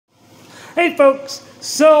Hey folks,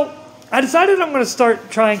 so I decided I'm going to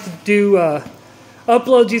start trying to do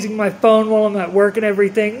uploads using my phone while I'm at work and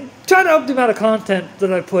everything. Try to up the amount of content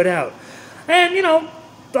that I put out. And you know,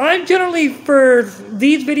 I'm generally, for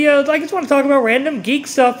these videos, I just want to talk about random geek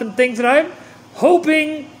stuff and things that I'm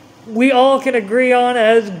hoping we all can agree on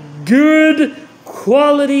as good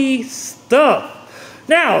quality stuff.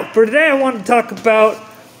 Now, for today I want to talk about,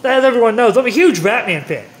 as everyone knows, I'm a huge Batman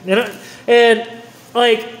fan, you know? And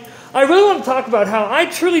like, I really want to talk about how I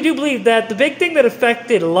truly do believe that the big thing that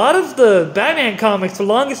affected a lot of the Batman comics for the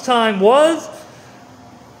longest time was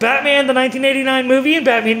Batman the 1989 movie and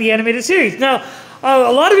Batman the animated series. Now,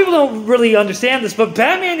 a lot of people don't really understand this, but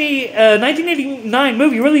Batman the 1989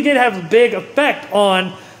 movie really did have a big effect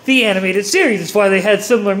on the animated series. It's why they had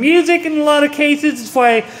similar music in a lot of cases. It's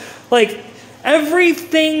why, like,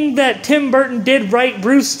 everything that Tim Burton did right,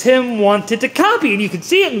 Bruce Timm wanted to copy, and you can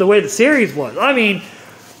see it in the way the series was. I mean,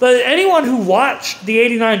 but anyone who watched the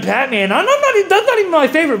 '89 Batman, that's not even my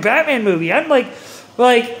favorite Batman movie. I'm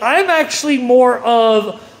I'm actually more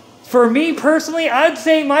of, for me personally, I'd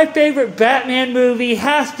say my favorite Batman movie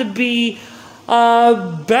has to be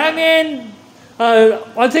Batman.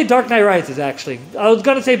 I'd say Dark Knight Rises. Actually, I was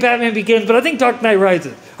gonna say Batman Begins, but I think Dark Knight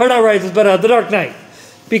Rises, or not Rises, but The Dark Knight,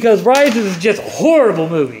 because Rises is just a horrible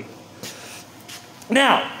movie.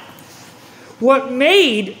 Now, what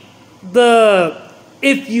made the,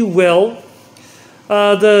 if you will,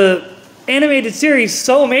 the animated series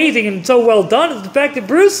so amazing and so well done is the fact that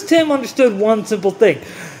Bruce Timm understood one simple thing.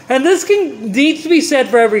 And this needs to be said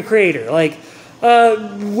for every creator. Like,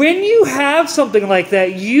 when you have something like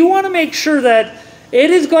that, you want to make sure that it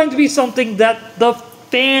is going to be something that the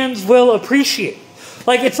fans will appreciate.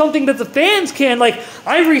 Like, it's something that the fans can, like,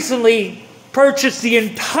 I recently purchased the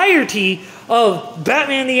entirety of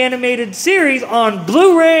Batman the Animated Series on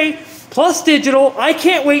Blu-ray plus digital. I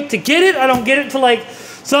can't wait to get it. I don't get it until like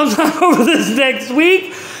sometime over this next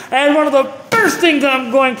week. And one of the first things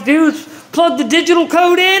I'm going to do is plug the digital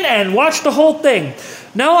code in and watch the whole thing.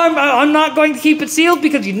 No, I'm not going to keep it sealed,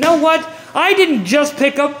 because you know what? I didn't just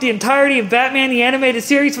pick up the entirety of Batman the Animated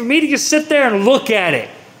Series for me to just sit there and look at it.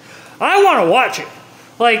 I want to watch it.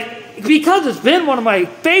 Like, because it's been one of my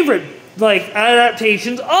favorite, like,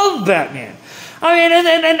 adaptations of Batman. I mean,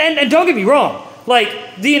 and don't get me wrong.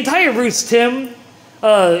 Like, the entire Bruce Timm,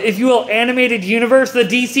 if you will, animated universe, the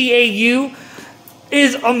DCAU,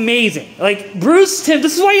 is amazing. Like, Bruce Timm,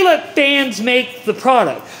 this is why you let fans make the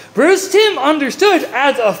product. Bruce Timm understood,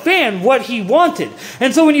 as a fan, what he wanted.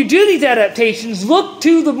 And so when you do these adaptations, look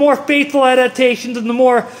to the more faithful adaptations and the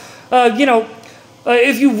more,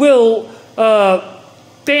 if you will,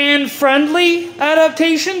 fan-friendly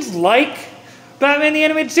adaptations, like Batman the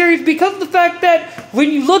Animated Series, because of the fact that when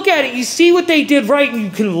you look at it, you see what they did right and you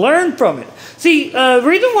can learn from it. See, the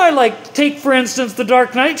reason why, like, take for instance the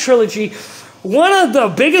Dark Knight trilogy, one of the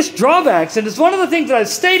biggest drawbacks, and it's one of the things that I've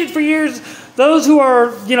stated for years, those who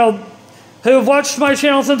are, you know, who have watched my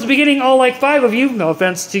channel since the beginning, all like 5 of you, no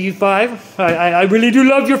offense to you 5, I really do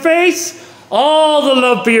love your face, all the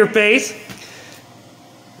love for your face,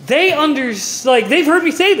 they've heard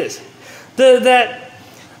me say this, the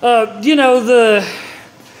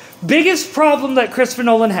biggest problem that Christopher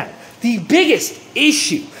Nolan had, the biggest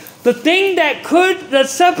issue, the thing that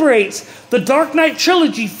separates the Dark Knight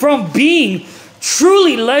trilogy from being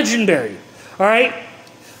truly legendary, all right?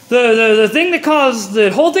 The thing that caused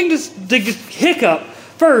the whole thing to hiccup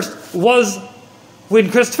first was when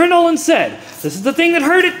Christopher Nolan said, this is the thing that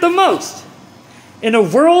hurt it the most, in a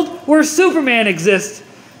world where Superman exists,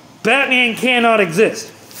 Batman cannot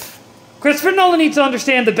exist. Christopher Nolan needs to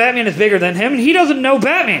understand that Batman is bigger than him, and he doesn't know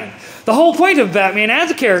Batman. The whole point of Batman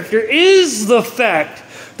as a character is the fact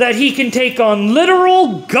that he can take on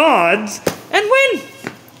literal gods and win.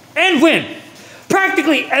 And win.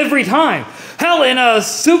 Practically every time. Hell, in a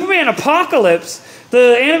Superman Apocalypse,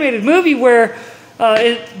 the animated movie where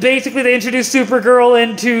basically they introduced Supergirl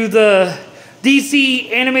into the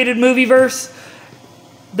DC animated movie verse,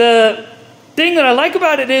 the thing that I like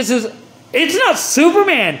about it is it's not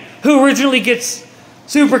Superman who originally gets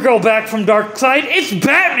Supergirl back from Darkseid. It's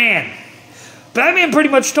Batman. Batman pretty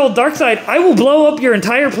much told Darkseid, I will blow up your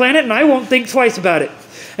entire planet and I won't think twice about it.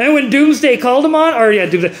 And when Doomsday called him on,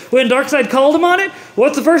 when Darkseid called him on it,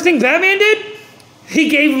 what's the first thing Batman did? He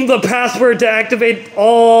gave him the password to activate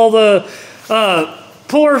all the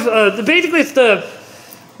basically it's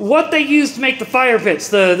what they use to make the fire pits,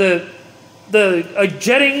 the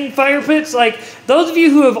jetting fire pits. Like, those of you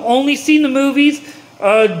who have only seen the movies,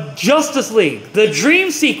 Justice League, the dream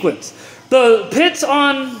sequence, the pits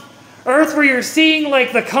on Earth where you're seeing,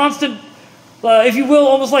 like, the constant if you will,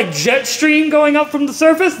 almost like jet stream going up from the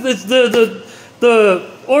surface. It's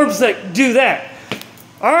the orbs that do that.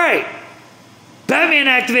 All right. Batman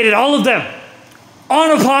activated all of them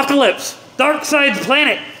on Apocalypse, Darkseid's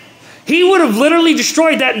planet. He would have literally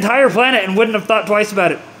destroyed that entire planet and wouldn't have thought twice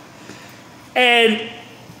about it. And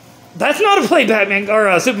that's not a play Batman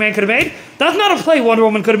or Superman could have made. That's not a play Wonder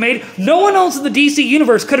Woman could have made. No one else in the DC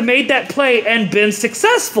universe could have made that play and been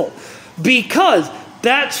successful, because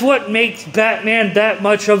that's what makes Batman that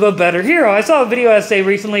much of a better hero. I saw a video essay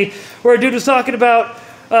recently where a dude was talking about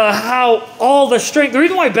how all the strength, the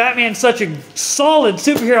reason why Batman's such a solid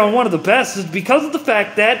superhero and one of the best is because of the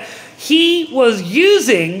fact that he was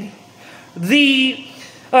using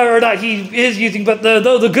or not he is using, but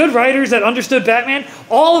the good writers that understood Batman,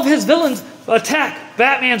 all of his villains attack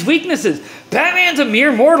Batman's weaknesses. Batman's a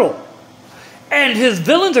mere mortal. And his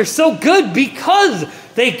villains are so good because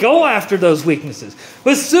they go after those weaknesses.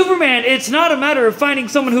 With Superman, it's not a matter of finding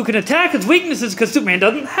someone who can attack his weaknesses, because Superman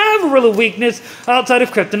doesn't have a real weakness outside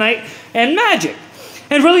of kryptonite and magic.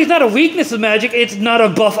 And really, it's not a weakness of magic, it's not a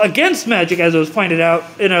buff against magic, as was pointed out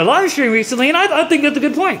in a live stream recently, and I think that's a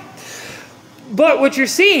good point. But what you're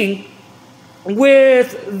seeing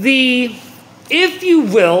with the, if you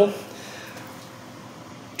will,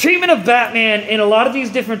 treatment of Batman in a lot of these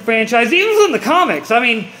different franchises, even within the comics. I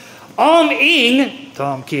mean,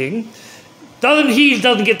 Tom King,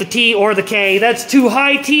 doesn't get the T or the K. That's too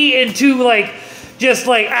high T and too just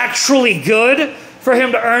actually good for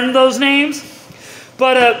him to earn those names.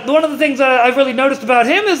 But one of the things that I've really noticed about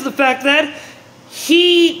him is the fact that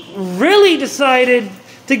he really decided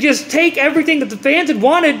to just take everything that the fans had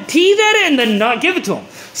wanted, tease at it, and then not give it to them.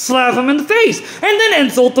 Slap them in the face, and then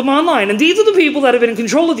insult them online. And these are the people that have been in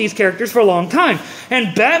control of these characters for a long time.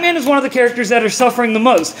 And Batman is one of the characters that are suffering the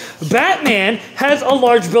most. Batman has a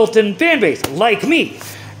large built-in fan base, like me,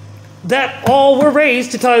 that all were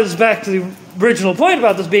raised, to tie this back to the original point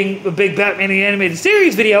about this being a big Batman the Animated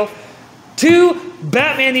Series video, to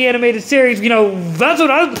Batman the Animated Series. That's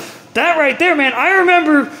that right there, man. I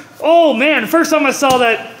remember, oh man, the first time I saw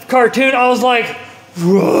that cartoon, I was like,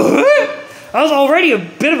 what? I was already a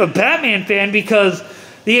bit of a Batman fan because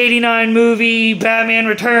the 89 movie, Batman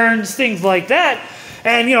Returns, things like that.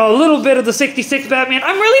 And, a little bit of the 66 Batman.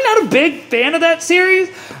 I'm really not a big fan of that series.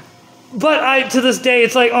 But to this day,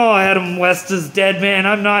 it's like, oh, Adam West is dead, man.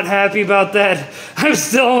 I'm not happy about that. I'm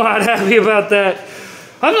still not happy about that.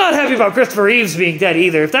 I'm not happy about Christopher Reeves being dead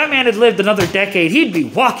either. If that man had lived another decade, he'd be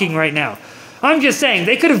walking right now. I'm just saying,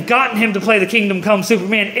 they could have gotten him to play the Kingdom Come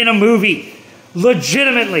Superman in a movie.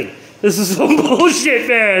 Legitimately. This is some bullshit,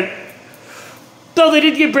 man. Though they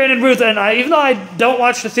did get Brandon Routh, and even though I don't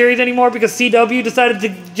watch the series anymore because CW decided to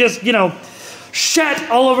just, shat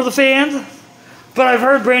all over the fans, but I've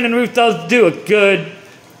heard Brandon Routh does do a good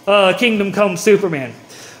Kingdom Come Superman.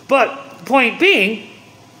 But point being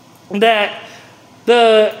that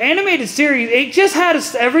the animated series, it just had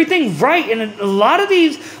everything right, and a lot of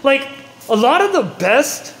these, a lot of the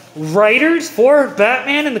best writers for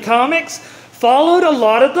Batman in the comics followed a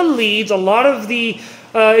lot of the leads, a lot of the,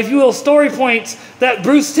 if you will, story points that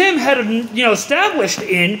Bruce Timm had, established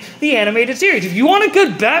in the animated series. If you want a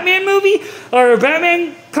good Batman movie or a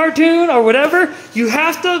Batman cartoon or whatever, you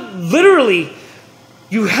have to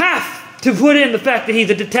put in the fact that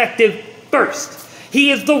he's a detective first.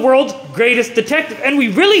 He is the world's greatest detective, and we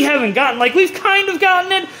really haven't gotten, we've kind of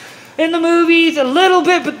gotten it in the movies a little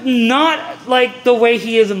bit, but not like the way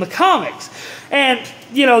he is in the comics. And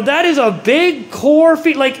that is a big core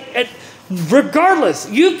regardless,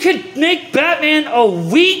 you could make Batman a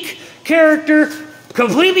weak character,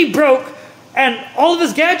 completely broke, and all of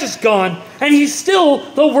his gadgets gone, and he's still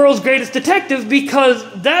the world's greatest detective, because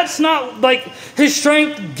that's not, his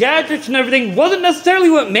strength, gadgets, and everything wasn't necessarily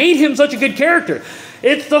what made him such a good character.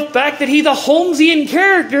 It's the fact that he's a Holmesian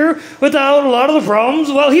character without a lot of the problems.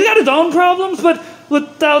 Well, he's got his own problems, but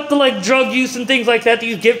without the drug use and things like that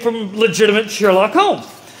you get from legitimate Sherlock Holmes.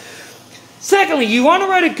 Secondly, you want to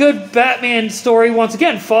write a good Batman story, once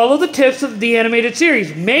again, follow the tips of the animated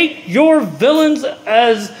series. Make your villains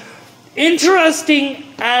as interesting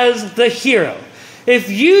as the hero. If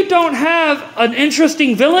you don't have an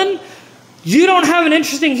interesting villain, you don't have an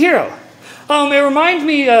interesting hero. It reminds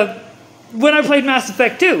me of when I played Mass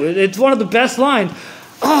Effect 2. It's one of the best lines.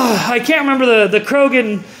 I can't remember the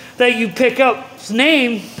Krogan that you pick up's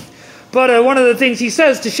name, but one of the things he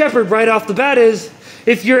says to Shepard right off the bat is,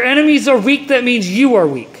 if your enemies are weak, that means you are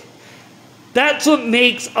weak. That's what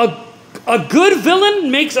makes a good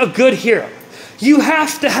villain makes a good hero. You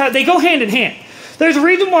have to have, they go hand in hand. There's a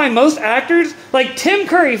reason why most actors, like Tim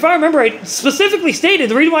Curry, if I remember right, specifically stated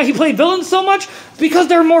the reason why he played villains so much is because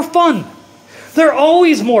they're more fun. they're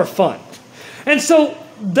always more fun. And so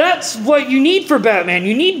that's what you need for Batman.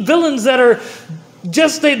 You need villains that are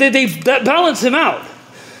just, that balance him out.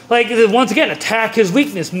 Like, once again, attack his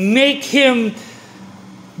weakness. Make him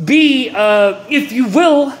be, if you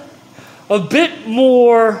will, a bit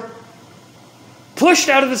more pushed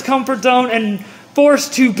out of his comfort zone and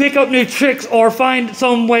forced to pick up new tricks or find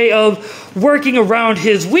some way of working around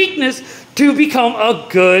his weakness to become a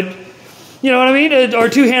good, you know what I mean? Or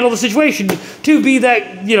to handle the situation. To be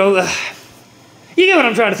that, you know, you get what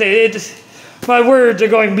I'm trying to say. My words are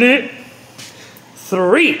going bleh.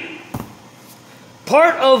 3.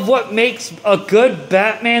 Part of what makes a good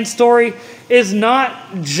Batman story is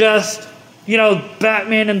not just, you know,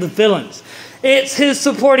 Batman and the villains. It's his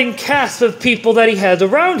supporting cast of people that he has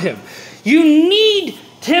around him. You need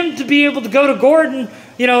him to be able to go to Gordon,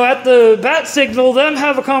 you know, at the bat signal, them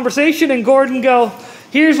have a conversation, and Gordon go,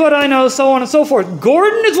 here's what I know, so on and so forth.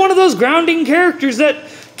 Gordon is one of those grounding characters that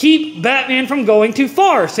keep Batman from going too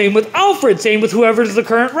far. Same with Alfred, same with whoever's the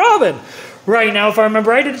current Robin. Right now, if I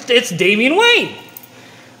remember right, it's Damian Wayne.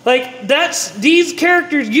 Like, these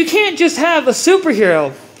characters, you can't just have a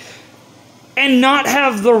superhero and not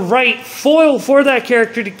have the right foil for that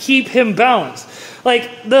character to keep him balanced. Like,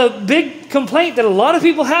 the big complaint that a lot of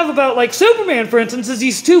people have about, like, Superman, for instance, is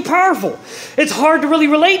he's too powerful. It's hard to really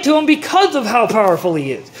relate to him because of how powerful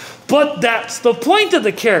he is. But that's the point of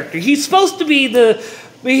the character. He's supposed to be the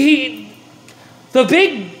big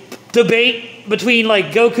debate between,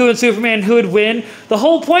 like, Goku and Superman, who would win. The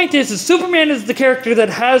whole point is Superman is the character that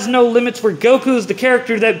has no limits, where Goku is the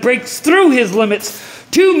character that breaks through his limits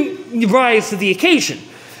to rise to the occasion.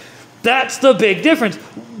 That's the big difference.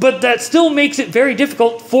 But that still makes it very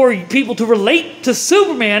difficult for people to relate to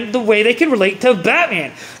Superman the way they can relate to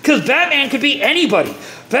Batman. Because Batman could be anybody.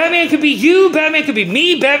 Batman could be you, Batman could be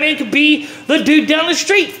me, Batman could be the dude down the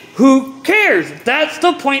street. Who cares? That's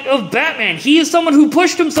the point of Batman. He is someone who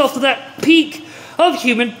pushed himself to that peak of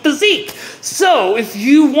human physique. So, if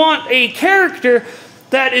you want a character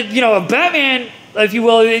that is, you know, a Batman, if you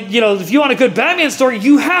will, you know, if you want a good Batman story,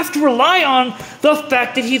 you have to rely on the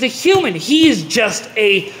fact that he's a human. He is just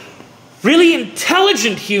a really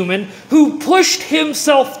intelligent human who pushed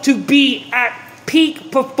himself to be at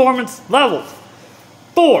peak performance levels.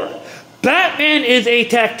 4, Batman is a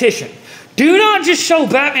tactician. Do not just show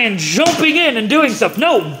Batman jumping in and doing stuff.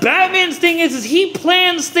 No, Batman's thing is he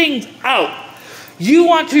plans things out. You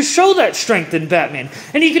want to show that strength in Batman.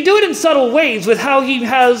 And he can do it in subtle ways with how he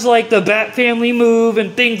has, like, the Bat Family move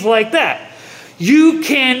and things like that. You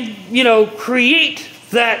can, you know, create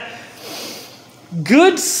that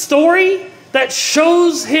good story that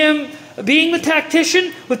shows him being the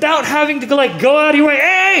tactician without having to, like, go out of your way.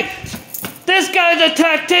 Hey, this guy's a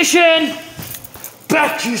tactician.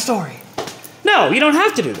 Back to your story. No, you don't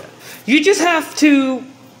have to do that. You just have to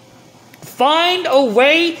find a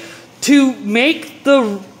way to make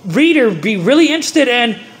the reader be really interested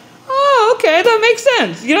and, oh, okay, that makes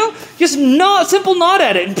sense. You know, just simple nod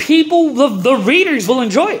at it, and people, the readers will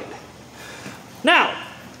enjoy it. Now,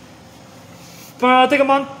 I think I'm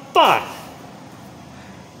on 5.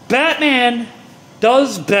 Batman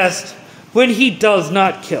does best when he does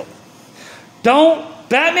not kill.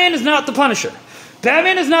 Batman is not the Punisher.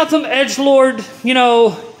 Batman is not some edgelord, you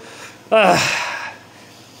know, I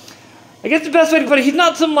guess the best way to put it, he's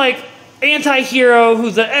not some, like, anti-hero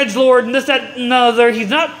who's an edgelord and this, that, and other.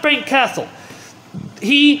 He's not Frank Castle.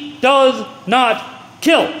 He does not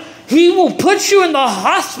kill. He will put you in the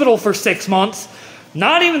hospital for 6 months,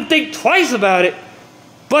 not even think twice about it,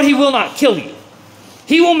 but he will not kill you.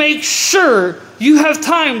 He will make sure you have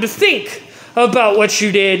time to think about what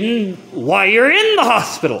you did and why you're in the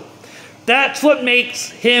hospital. That's what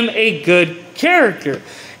makes him a good character,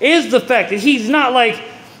 is the fact that he's not like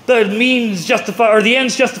the means justify, or the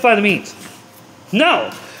ends justify the means. No.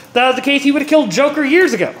 If that was the case, he would have killed Joker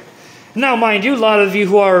years ago. Now, mind you, a lot of you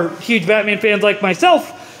who are huge Batman fans like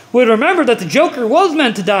myself would remember that the Joker was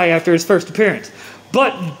meant to die after his first appearance.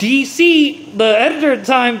 But DC, the editor at the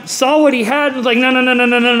time, saw what he had and was like,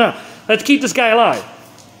 no. Let's keep this guy alive.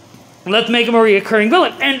 Let's make him a recurring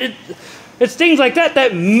villain. And it's things like that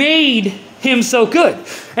that made him so good.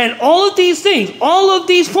 And all of these things, all of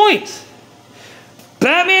these points,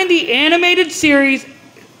 Batman the Animated Series,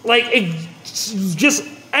 like, it just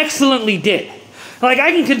excellently did. Like,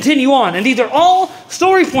 I can continue on, and these are all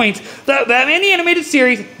story points that Batman the Animated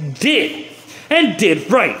Series did, and did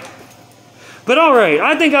right. But alright,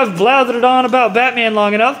 I think I've blathered on about Batman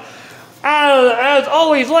long enough. As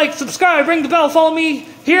always, like, subscribe, ring the bell, follow me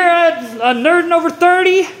here at Nerdin' Over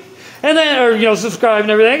 30. And then, or, subscribe and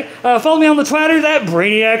everything. Follow me on the Twitter at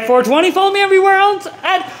Brainiac420. Follow me everywhere else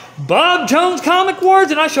at Bob Jones Comic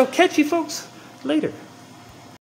Wars, and I shall catch you folks later.